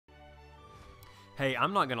Hey,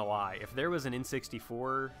 I'm not gonna lie. If there was an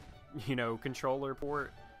N64, you know, controller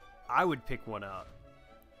port, I would pick one up,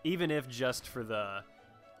 even if just for the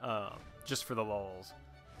lulz.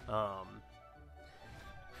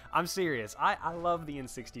 I'm serious. I love the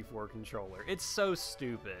N64 controller. It's so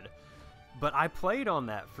stupid, but I played on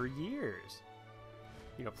that for years.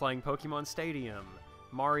 You know, playing Pokemon Stadium,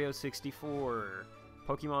 Mario 64,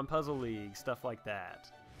 Pokemon Puzzle League, stuff like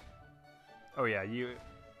that. Oh yeah,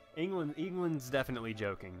 England's definitely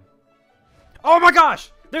joking. Oh my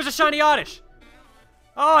gosh! There's a shiny Oddish!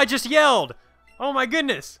 Oh, I just yelled! Oh my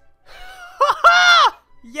goodness!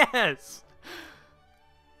 Yes!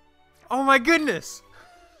 Oh my goodness!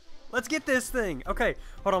 Let's get this thing! Okay,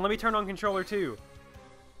 hold on, let me turn on controller 2.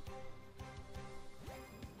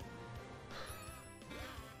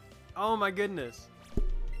 Oh my goodness.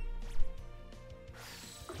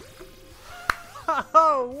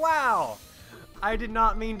 Oh, wow! I did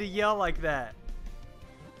not mean to yell like that.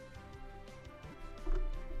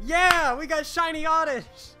 Yeah, we got shiny Oddish!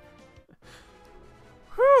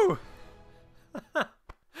 Whew!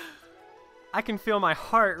 I can feel my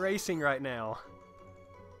heart racing right now.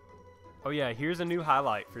 Oh yeah, here's a new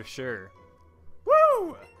highlight for sure.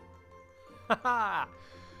 Woo! I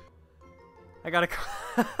gotta,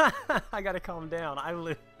 I gotta calm down.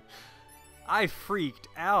 I freaked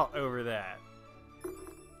out over that.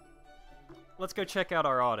 Let's go check out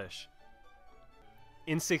our Oddish.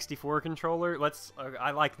 N64 controller.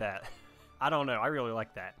 I like that. I don't know. I really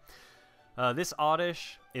like that. This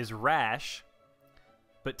Oddish is rash,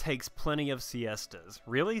 but takes plenty of siestas.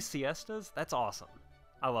 Really? Siestas? That's awesome.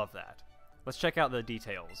 I love that. Let's check out the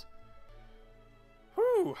details.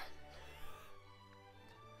 Whew!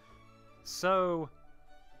 So,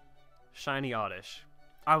 shiny Oddish.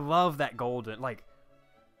 I love that golden, like,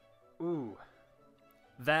 ooh.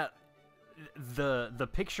 That, the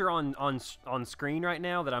picture on screen right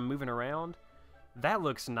now that I'm moving around, that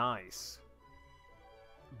looks nice.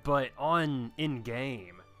 But in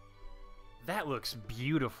game, that looks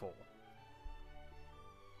beautiful.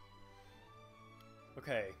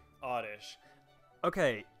 Okay, Oddish.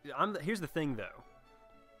 Okay, here's the thing though.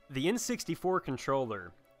 The N64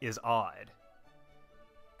 controller is odd.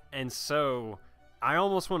 And so, I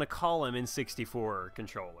almost want to call him N64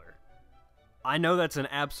 controller. I know that's an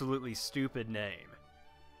absolutely stupid name,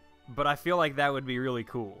 but I feel like that would be really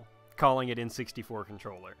cool, calling it N64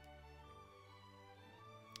 controller.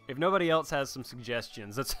 If nobody else has some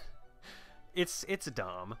suggestions, it's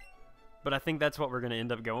dumb, but I think that's what we're going to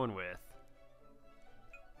end up going with.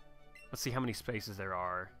 Let's see how many spaces there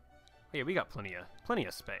are. Yeah, we got plenty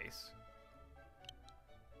of space.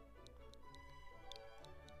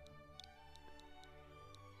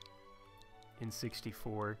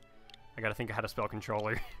 N64. I gotta think of how to spell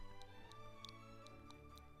controller.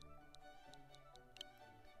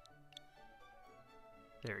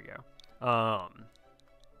 There we go.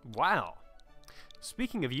 Wow.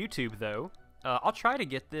 Speaking of YouTube, though, I'll try to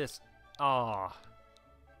get this. Aw.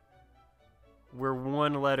 We're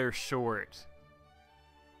one letter short.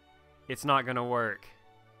 It's not gonna work.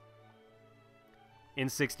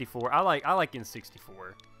 N64. I like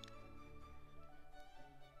N64.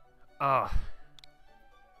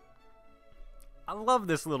 I love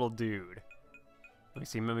this little dude. Let me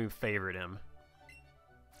see, maybe favorite him.